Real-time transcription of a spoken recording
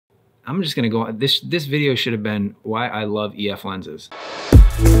I'm just gonna go on. This video should have been why I love EF lenses.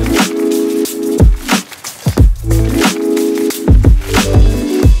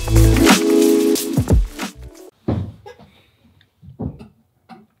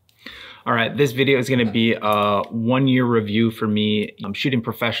 All right, this video is gonna be a 1-year review for me. I'm shooting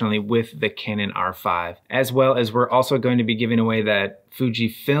professionally with the Canon R5, as well as we're also going to be giving away that Fuji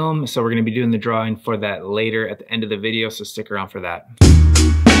film. So we're gonna be doing the drawing for that later at the end of the video, so stick around for that.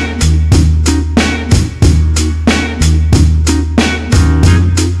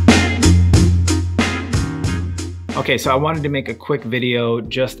 Okay, so I wanted to make a quick video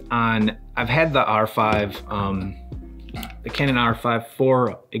just on, I've had the R5, the Canon R5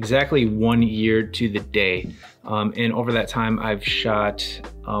 for exactly 1 year to the day. And over that time, I've shot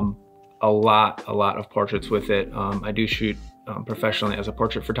a lot of portraits with it. I do shoot professionally as a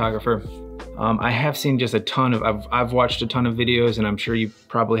portrait photographer. I have seen just a ton of, I've watched a ton of videos, and I'm sure you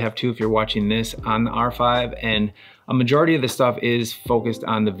probably have too if you're watching this on the R5, and a majority of the stuff is focused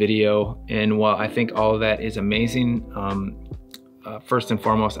on the video. And while I think all of that is amazing, first and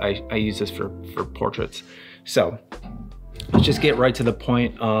foremost, I use this for portraits. So let's just get right to the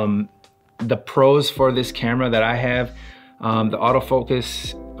point. The pros for this camera that I have, the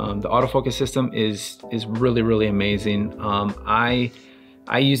autofocus system is really amazing. I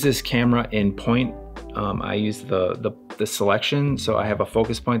use this camera in point. I use the selection, so I have a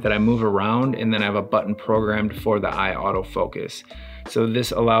focus point that I move around, and then I have a button programmed for the eye autofocus. So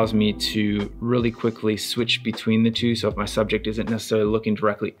this allows me to really quickly switch between the two. So if my subject isn't necessarily looking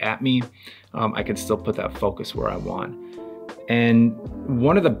directly at me, I can still put that focus where I want. And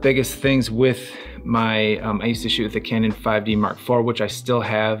one of the biggest things with my, I used to shoot with the Canon 5D Mark IV, which I still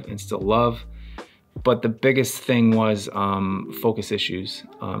have and still love. But the biggest thing was focus issues.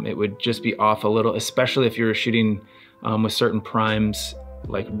 It would just be off a little, especially if you were shooting with certain primes,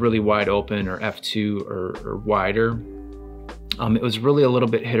 like really wide open or f2 or wider. It was really a little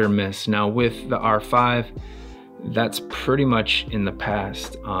bit hit or miss. Now with the R5, that's pretty much in the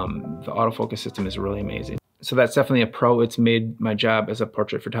past. The autofocus system is really amazing. So that's definitely a pro. It's made my job as a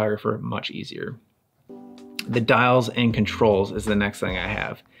portrait photographer much easier. The dials and controls is the next thing I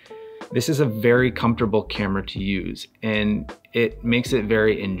have. This is a very comfortable camera to use, and it makes it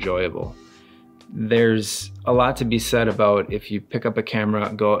very enjoyable. There's a lot to be said about if you pick up a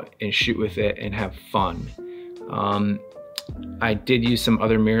camera, go and shoot with it and have fun. I did use some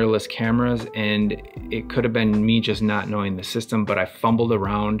other mirrorless cameras, and it could have been me just not knowing the system, but I fumbled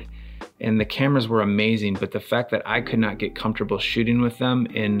around and the cameras were amazing, but the fact that I could not get comfortable shooting with them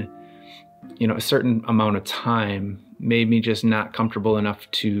in, you know, a certain amount of time made me just not comfortable enough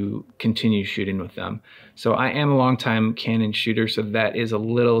to continue shooting with them. So I am a longtime Canon shooter, so that is a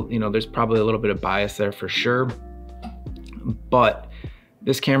little, you know, there's probably a little bit of bias there for sure. But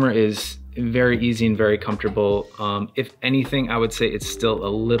this camera is very easy and very comfortable. If anything, I would say it's still a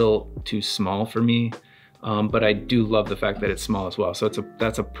little too small for me. But I do love the fact that it's small as well. So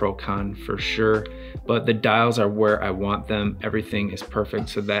that's a pro con for sure. But the dials are where I want them. Everything is perfect.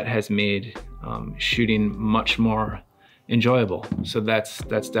 So that has made shooting much more enjoyable. So that's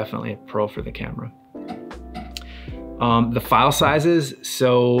definitely a pro for the camera. The file sizes.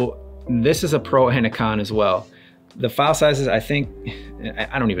 So this is a pro and a con as well. The file sizes, I think,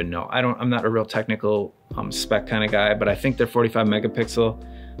 I don't even know. I'm not a real technical spec kind of guy, but I think they're 45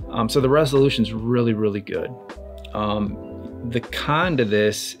 megapixel. So the resolution's really good. The con to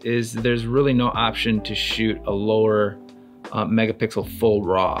this is there's really no option to shoot a lower megapixel full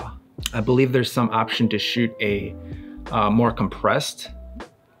RAW. I believe there's some option to shoot a more compressed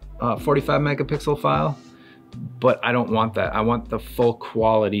 45 megapixel file, but I don't want that. I want the full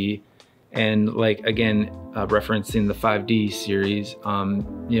quality. And like, again, referencing the 5D series,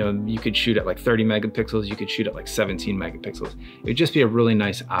 you know, you could shoot at like 30 megapixels, you could shoot at like 17 megapixels. It would just be a really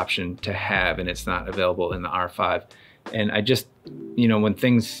nice option to have, and it's not available in the R5. And I just, you know, when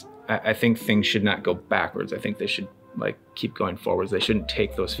things, I think things should not go backwards. I think they should like keep going forwards. They shouldn't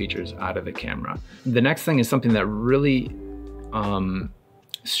take those features out of the camera. The next thing is something that really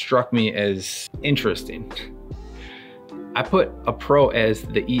struck me as interesting. I put a pro as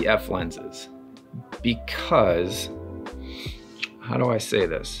the EF lenses because, how do I say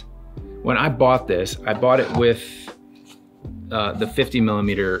this? When I bought this, I bought it with the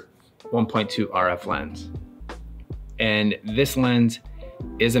 50mm 1.2 RF lens. And this lens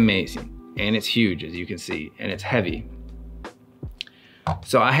is amazing, and it's huge, as you can see, and it's heavy.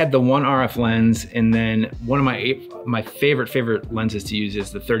 So I had the one RF lens, and then one of my favorite lenses to use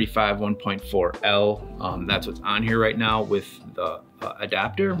is the 35 1.4L. That's what's on here right now with the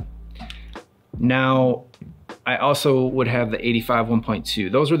adapter. Now, I also would have the 85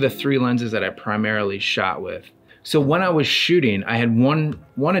 1.2. Those were the three lenses that I primarily shot with. So when I was shooting, I had one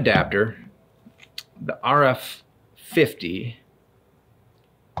adapter, the RF 50,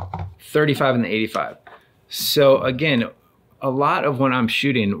 35 and the 85. So again, a lot of when I'm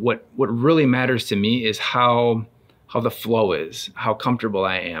shooting, what really matters to me is how the flow is, how comfortable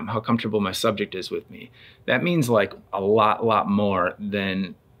I am, how comfortable my subject is with me. That means like a lot more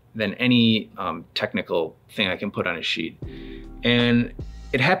than any technical thing I can put on a sheet. And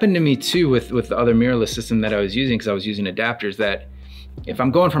it happened to me too with the other mirrorless system that I was using, because I was using adapters, that if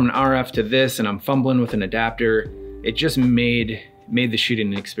I'm going from an RF to this and I'm fumbling with an adapter, it just made the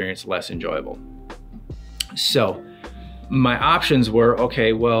shooting experience less enjoyable. So my options were,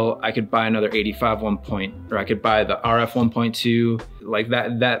 okay, well, I could buy another 85 or I could buy the RF 1.2. Like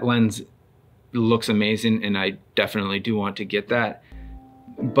that lens looks amazing, and I definitely do want to get that.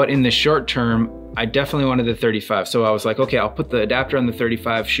 But in the short term, I definitely wanted the 35. So I was like, okay, I'll put the adapter on the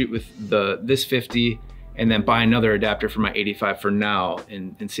 35, shoot with this 50, and then buy another adapter for my 85 for now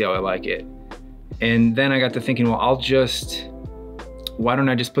and see how I like it. And then I got to thinking, well, why don't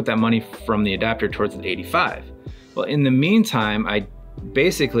I just put that money from the adapter towards the 85? Well, in the meantime, I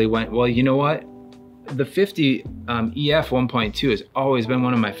basically went, well, you know what? The 50 EF 1.2 has always been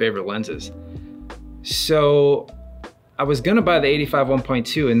one of my favorite lenses. So I was gonna buy the 85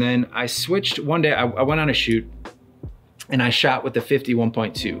 1.2, and then I switched one day. I went on a shoot and I shot with the 50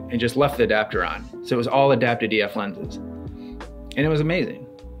 1.2 and just left the adapter on. So it was all adapted EF lenses. And it was amazing.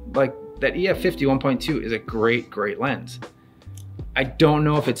 Like, that EF 50 1.2 is a great lens. I don't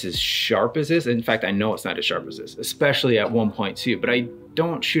know if it's as sharp as this. In fact, I know it's not as sharp as this, especially at 1.2, but I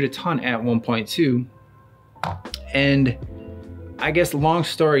don't shoot a ton at 1.2. And I guess long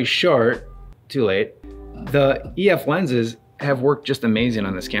story short, too late, the EF lenses have worked just amazing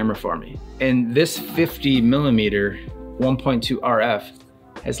on this camera for me. And this 50 millimeter 1.2 RF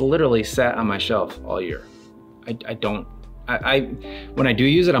has literally sat on my shelf all year. When I do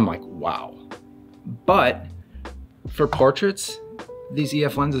use it, I'm like, wow. But for portraits, these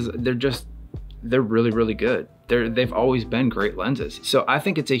EF lenses, they're really good. They've always been great lenses. So I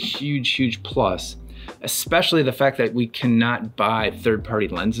think it's a huge plus, especially the fact that we cannot buy third-party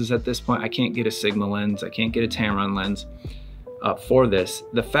lenses at this point. I can't get a Sigma lens, I can't get a Tamron lens for this.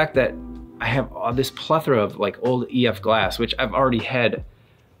 The fact that I have this plethora of like old EF glass, which I've had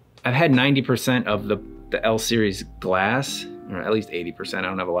 90% of the L series glass, or at least 80%. I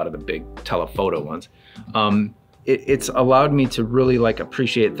don't have a lot of the big telephoto ones. It's allowed me to really like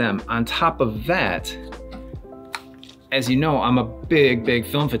appreciate them. On top of that, as you know, I'm a big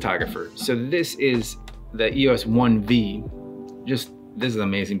film photographer. So this is the EOS 1V. This is an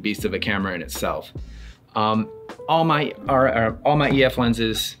amazing beast of a camera in itself. All my EF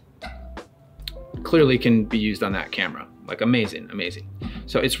lenses clearly can be used on that camera. Like amazing.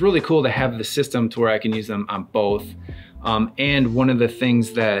 So it's really cool to have the system to where I can use them on both. And one of the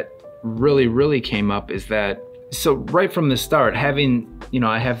things that really came up is that, so right from the start, having,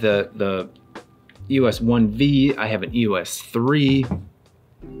 I have the EOS 1V, I have an EOS 3.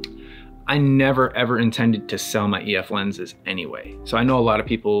 I never ever intended to sell my EF lenses anyway. So I know a lot of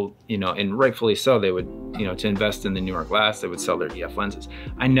people, and rightfully so, they would, to invest in the newer glass, they would sell their EF lenses.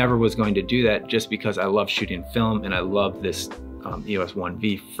 I never was going to do that, just because I love shooting film and I love this EOS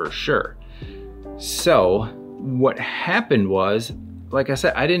 1V for sure. So what happened was, like I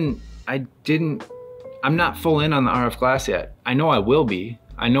said, I'm not full in on the RF glass yet. I know I will be.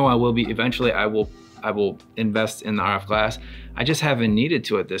 Eventually I will invest in the RF glass. I just haven't needed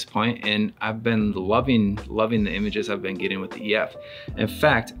to at this point, and I've been loving the images I've been getting with the EF. In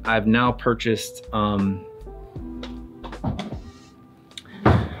fact, I've now purchased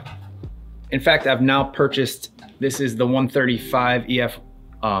this is the 135 EF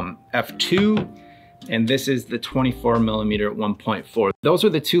f2, and this is the 24 millimeter 1.4. Those are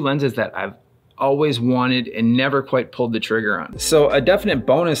the two lenses that I've always wanted and never quite pulled the trigger on. So a definite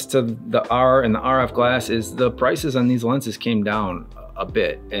bonus to the R and the RF glass is the prices on these lenses came down a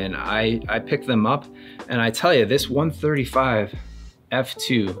bit, and I picked them up, and I tell you, this 135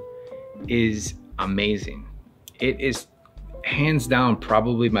 f2 is amazing. It is hands down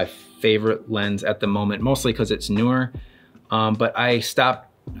probably my favorite lens at the moment, mostly because it's newer, but I stopped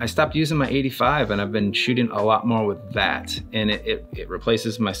using my 85, and I've been shooting a lot more with that, and it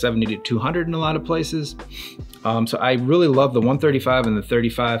replaces my 70-200 in a lot of places. So I really love the 135 and the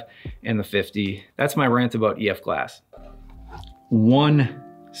 35 and the 50. That's my rant about EF glass. One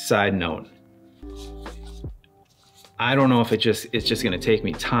side note, I don't know if it's just gonna take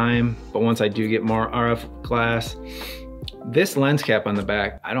me time, but once I do get more RF glass, this lens cap on the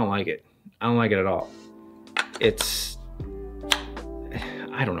back, I don't like it. I don't like it at all. it's,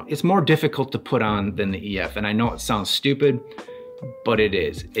 I don't know, it's more difficult to put on than the EF. And I know it sounds stupid, but it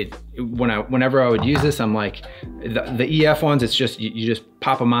is. Whenever I would use this, I'm like, the EF ones, it's just, you just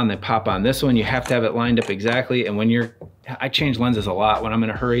pop them on, they pop on. This one, you have to have it lined up exactly. And when I change lenses a lot when I'm in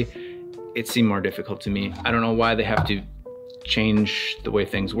a hurry, it seemed more difficult to me. I don't know why they have to change the way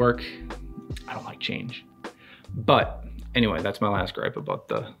things work. I don't like change. But anyway, that's my last gripe about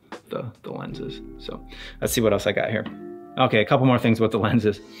the lenses. So let's see what else I got here. Okay, a couple more things about the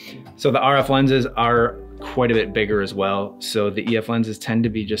lenses. So the RF lenses are quite a bit bigger as well. So the EF lenses tend to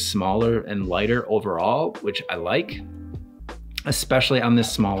be just smaller and lighter overall, which I like, especially on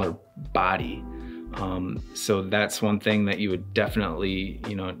this smaller body. So that's one thing that you would definitely,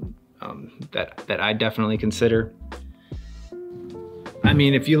 you know, that I definitely consider. I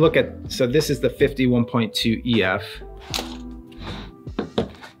mean, if you look at, so this is the 51.2 EF,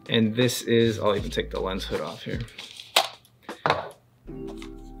 and this is, I'll even take the lens hood off here.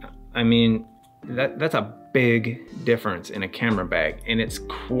 I mean, that's a big difference in a camera bag, and it's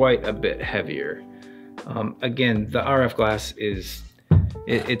quite a bit heavier. Again, the RF glass is,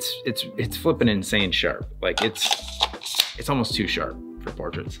 it's flipping insane sharp. Like it's almost too sharp for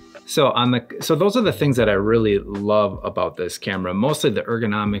portraits. So so those are the things that I really love about this camera. Mostly the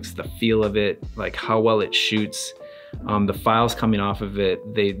ergonomics, the feel of it, like how well it shoots. The files coming off of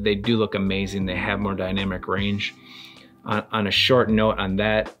it, they do look amazing. They have more dynamic range. On a short note on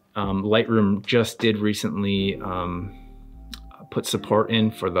that, Lightroom just did recently put support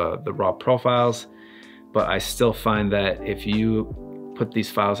in for the raw profiles, but I still find that if you put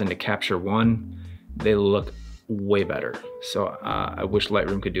these files into Capture One, they look way better. So I wish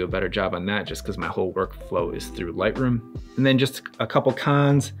Lightroom could do a better job on that, just because my whole workflow is through Lightroom. And then just a couple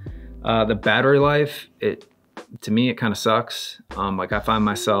cons. The battery life, to me, it kind of sucks. Like I find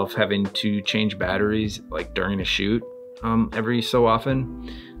myself having to change batteries like during a shoot every so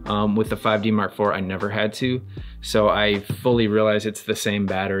often. With the 5D Mark IV, I never had to. So I fully realize it's the same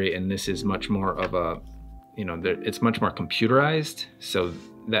battery, and this is much more of a, you know, it's much more computerized. So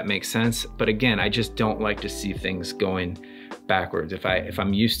that makes sense. But again, I just don't like to see things going backwards. If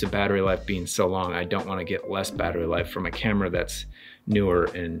I'm used to battery life being so long, I don't want to get less battery life from a camera that's newer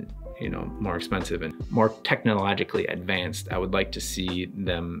and, you know, more expensive and more technologically advanced. I would like to see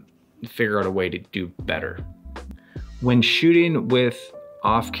them figure out a way to do better. When shooting with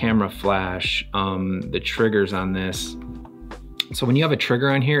off-camera flash, the triggers on this, so when you have a trigger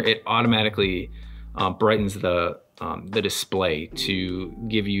on here, it automatically brightens the display to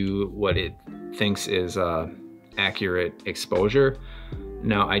give you what it thinks is accurate exposure.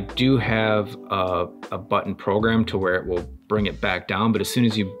 Now I do have a button programmed to where it will bring it back down, but as soon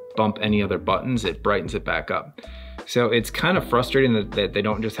as you bump any other buttons, it brightens it back up. So it's kind of frustrating that they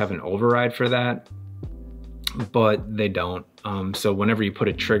don't just have an override for that, but they don't. So whenever you put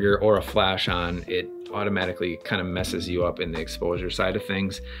a trigger or a flash on, it automatically kind of messes you up in the exposure side of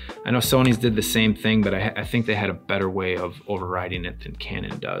things. I know Sony's did the same thing, but I think they had a better way of overriding it than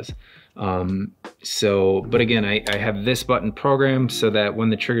Canon does. But again, I have this button programmed so that when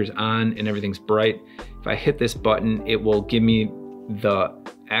the trigger's on and everything's bright, if I hit this button, it will give me the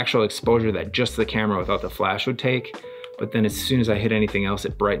actual exposure that just the camera without the flash would take. But then as soon as I hit anything else,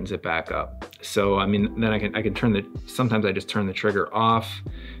 it brightens it back up. So I mean, then I can turn sometimes I just turn the trigger off,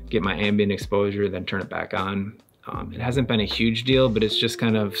 get my ambient exposure, then turn it back on. It hasn't been a huge deal, but it's just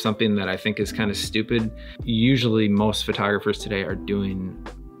kind of something that I think is kind of stupid. Usually most photographers today are doing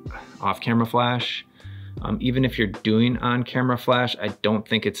off-camera flash. Even if you're doing on-camera flash, I don't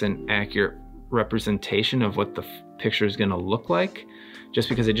think it's an accurate representation of what the picture is gonna look like, just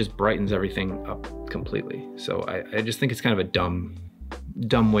because it just brightens everything up completely. So I just think it's kind of a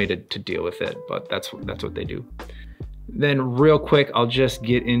dumb way to deal with it, but that's what they do. Then real quick, I'll just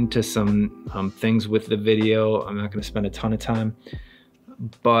get into some things with the video. I'm not gonna spend a ton of time,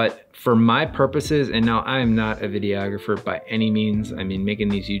 but for my purposes, and now I am not a videographer by any means. I mean, making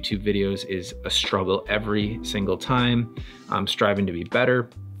these YouTube videos is a struggle every single time. I'm striving to be better.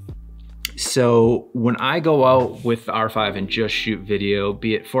 So when I go out with the R5 and just shoot video,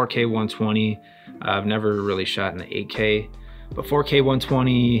 be it 4K 120, I've never really shot in the 8K, but 4K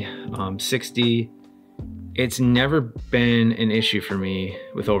 120, 60, it's never been an issue for me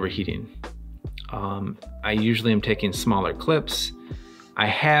with overheating. I usually am taking smaller clips. I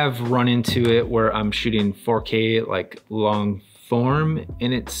have run into it where I'm shooting 4K like long form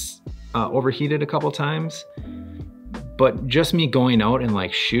and it's overheated a couple times. But just me going out and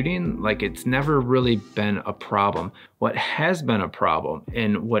like shooting, like it's never really been a problem. What has been a problem,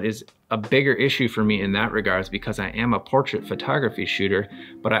 and what is a bigger issue for me in that regard, is because I am a portrait photography shooter,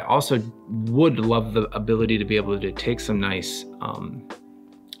 but I also would love the ability to be able to take some nice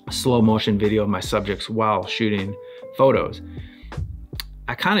slow motion video of my subjects while shooting photos.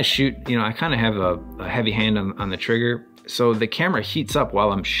 I kind of shoot, you know, I kind of have a heavy hand on the trigger, so the camera heats up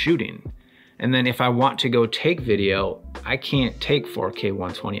while I'm shooting. And then if I want to go take video, I can't take 4K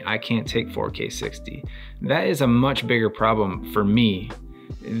 120, I can't take 4K 60. That is a much bigger problem for me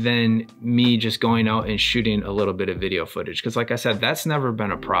than me just going out and shooting a little bit of video footage. Because like I said, that's never been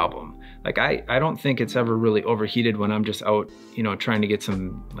a problem. Like I don't think it's ever really overheated when I'm just out, you know, trying to get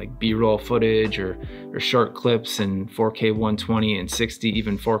some like B-roll footage or short clips in 4K 120 and 60,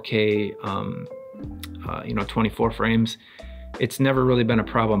 even 4K, you know, 24 frames. It's never really been a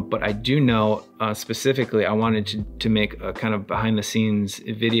problem, but I do know specifically I wanted to make a kind of behind the scenes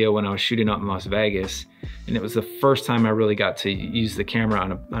video when I was shooting out in Las Vegas, and it was the first time I really got to use the camera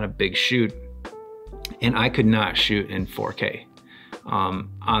on a big shoot, and I could not shoot in 4K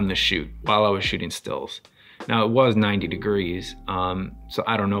on the shoot while I was shooting stills. Now it was 90 degrees, so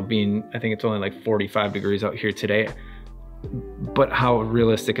I don't know, I think it's only like 45 degrees out here today, but how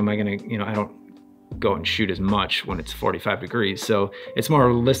realistic am I gonna, you know, I don't go and shoot as much when it's 45 degrees. So it's more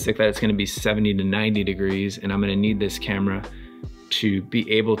realistic that it's going to be 70 to 90 degrees, and I'm going to need this camera to be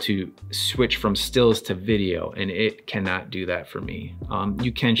able to switch from stills to video, and it cannot do that for me.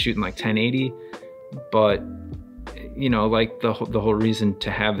 You can shoot in like 1080, but you know, like the whole reason to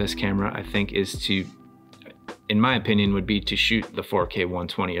have this camera, I think, is to, in my opinion, would be to shoot the 4K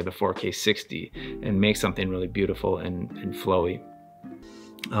 120 or the 4K 60 and make something really beautiful and flowy.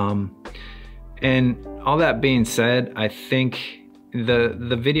 And all that being said, I think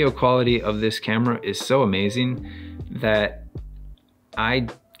the video quality of this camera is so amazing that I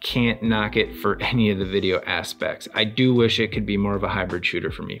can't knock it for any of the video aspects. I do wish it could be more of a hybrid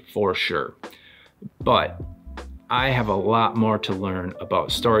shooter for me, for sure. But I have a lot more to learn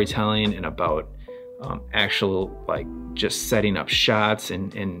about storytelling and about actual, like, just setting up shots,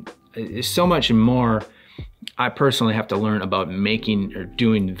 and so much more I personally have to learn about making or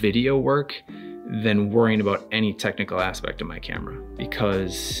doing video work than worrying about any technical aspect of my camera.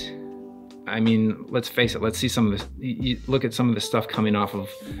 Because, I mean, let's face it, let's see some of this, you look at some of the stuff coming off of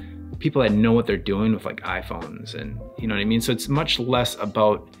people that know what they're doing with like iPhones, and you know what I mean? So it's much less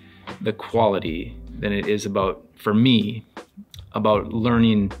about the quality than it is about, for me, about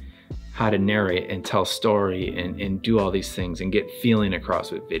learning how to narrate and tell story and do all these things and get feeling across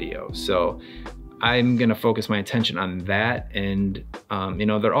with video. So I'm gonna focus my attention on that. And you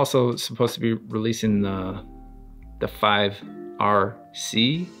know, they're also supposed to be releasing the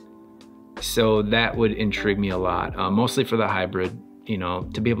 5RC, so that would intrigue me a lot, mostly for the hybrid, you know,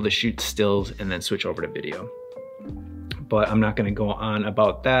 to be able to shoot stills and then switch over to video. But I'm not gonna go on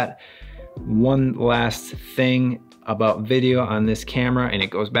about that. One last thing about video on this camera, and it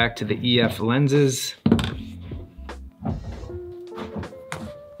goes back to the EF lenses.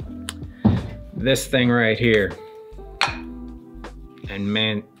 This thing right here, and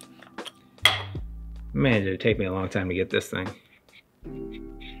man, did it take me a long time to get this thing.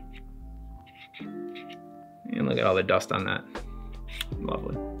 And look at all the dust on that.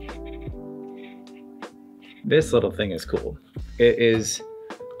 Lovely. This little thing is cool. It is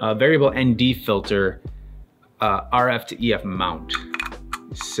a variable ND filter, RF to EF mount.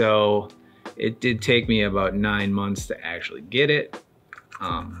 So it did take me about 9 months to actually get it.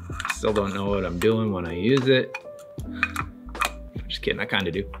 Still don't know what I'm doing when I use it. Just kidding, I kind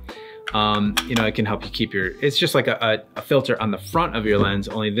of do. You know, it can help you keep your, it's just like a filter on the front of your lens,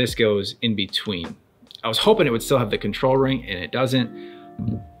 only this goes in between. I was hoping it would still have the control ring, and it doesn't,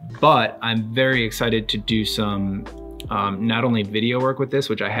 but I'm very excited to do some not only video work with this,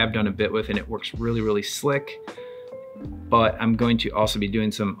 which I have done a bit with, and it works really, really slick, but I'm going to also be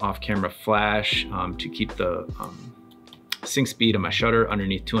doing some off-camera flash to keep the sync speed of my shutter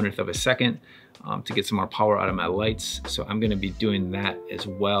underneath 200th of a second, to get some more power out of my lights. So I'm gonna be doing that as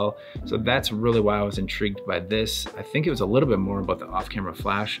well. So that's really why I was intrigued by this. I think it was a little bit more about the off-camera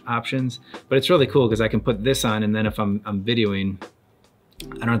flash options, but it's really cool because I can put this on, and then if I'm videoing,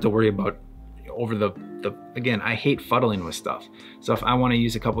 I don't have to worry about over the again, I hate fuddling with stuff. So if I wanna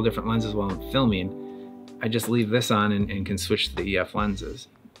use a couple different lenses while I'm filming, I just leave this on and can switch to the EF lenses.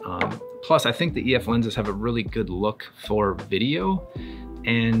 Plus, I think the EF lenses have a really good look for video,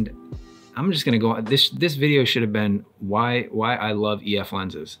 and I'm just gonna go on. This video should have been why I love EF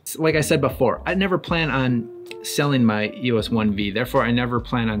lenses. Like I said before, I never plan on selling my EOS 1V, therefore I never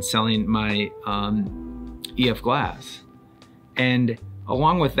plan on selling my EF glass. And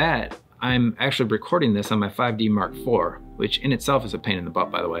along with that, I'm actually recording this on my 5D Mark IV, which in itself is a pain in the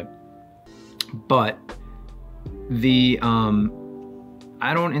butt, by the way. But the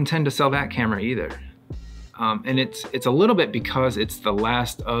I don't intend to sell that camera either. And it's a little bit because it's the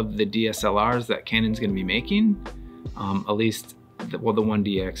last of the DSLRs that Canon's gonna be making, at least the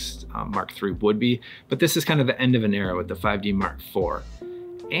 1DX Mark III would be, but this is kind of the end of an era with the 5D Mark IV.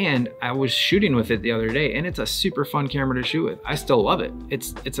 And I was shooting with it the other day, and it's a super fun camera to shoot with. I still love it.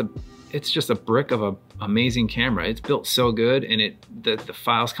 It's just a brick of an amazing camera. It's built so good, and the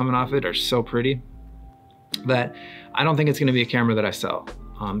files coming off it are so pretty that I don't think it's gonna be a camera that I sell.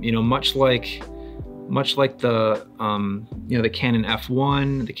 You know, much like the you know, the Canon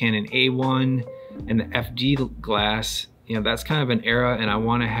F1, the Canon A1, and the FD glass. You know, that's kind of an era, and I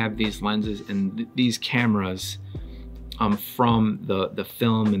want to have these lenses and these cameras from the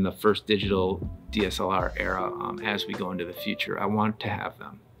film and the first digital DSLR era as we go into the future. I want to have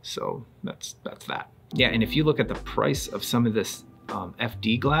them. So that's that. Yeah, and if you look at the price of some of this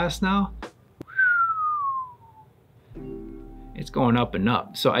FD glass now, it's going up and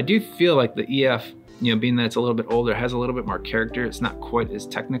up. So I do feel like the EF, you know, being that it's a little bit older, has a little bit more character. It's not quite as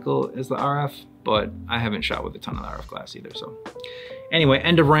technical as the RF, but I haven't shot with a ton of the RF glass either. So anyway,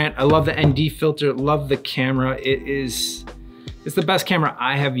 end of rant. I love the ND filter, love the camera. It's the best camera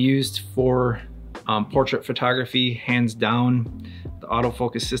I have used for portrait photography, hands down. The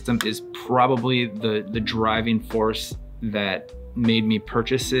autofocus system is probably the driving force that made me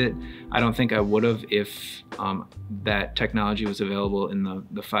purchase it. I don't think I would have if that technology was available in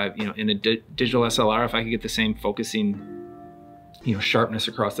the 5, you know, in a digital SLR. If I could get the same focusing, you know, sharpness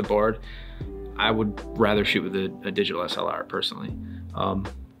across the board, I would rather shoot with a digital SLR personally,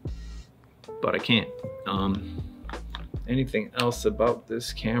 but I can't. Anything else about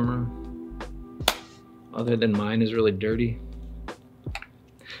this camera other than mine is really dirty?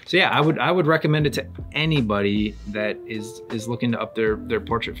 So yeah, I would recommend it to anybody that is looking to up their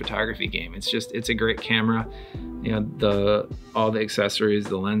portrait photography game. It's a great camera. You know, all the accessories,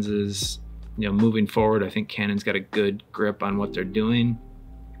 the lenses, you know, moving forward, I think Canon's got a good grip on what they're doing,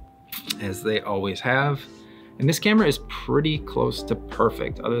 as they always have. And this camera is pretty close to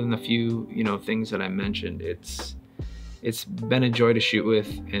perfect, other than a few, you know, things that I mentioned. It's been a joy to shoot with,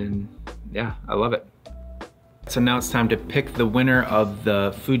 and yeah, I love it. So now it's time to pick the winner of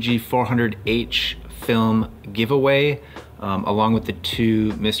the Fuji 400H film giveaway, along with the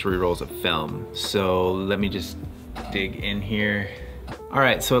 2 mystery rolls of film. So let me just dig in here. All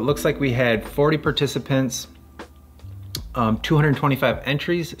right, so it looks like we had 40 participants, 225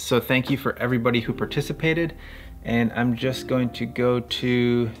 entries. So thank you for everybody who participated. And I'm just going to go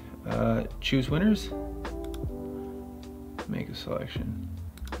to choose winners. Make a selection.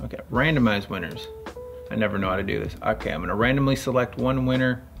 Okay, randomize winners. I never know how to do this. Okay, I'm gonna randomly select one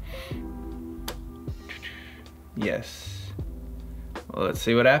winner. Yes. Well, let's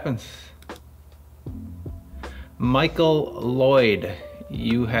see what happens. Michael Lloyd,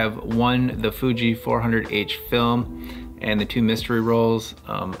 you have won the Fuji 400H film and the 2 mystery rolls.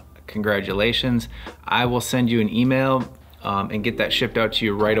 Congratulations. I will send you an email and get that shipped out to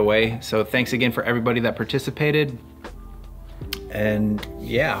you right away. So thanks again for everybody that participated. And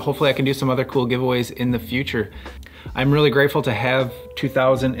yeah, hopefully I can do some other cool giveaways in the future. I'm really grateful to have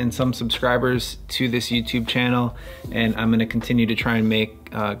 2,000 and some subscribers to this YouTube channel, and I'm gonna continue to try and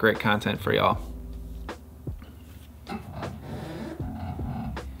make great content for y'all.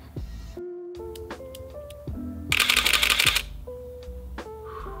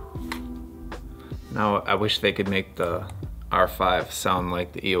 Now I wish they could make the R5 sound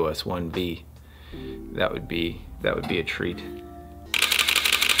like the EOS 1V. That would be a treat.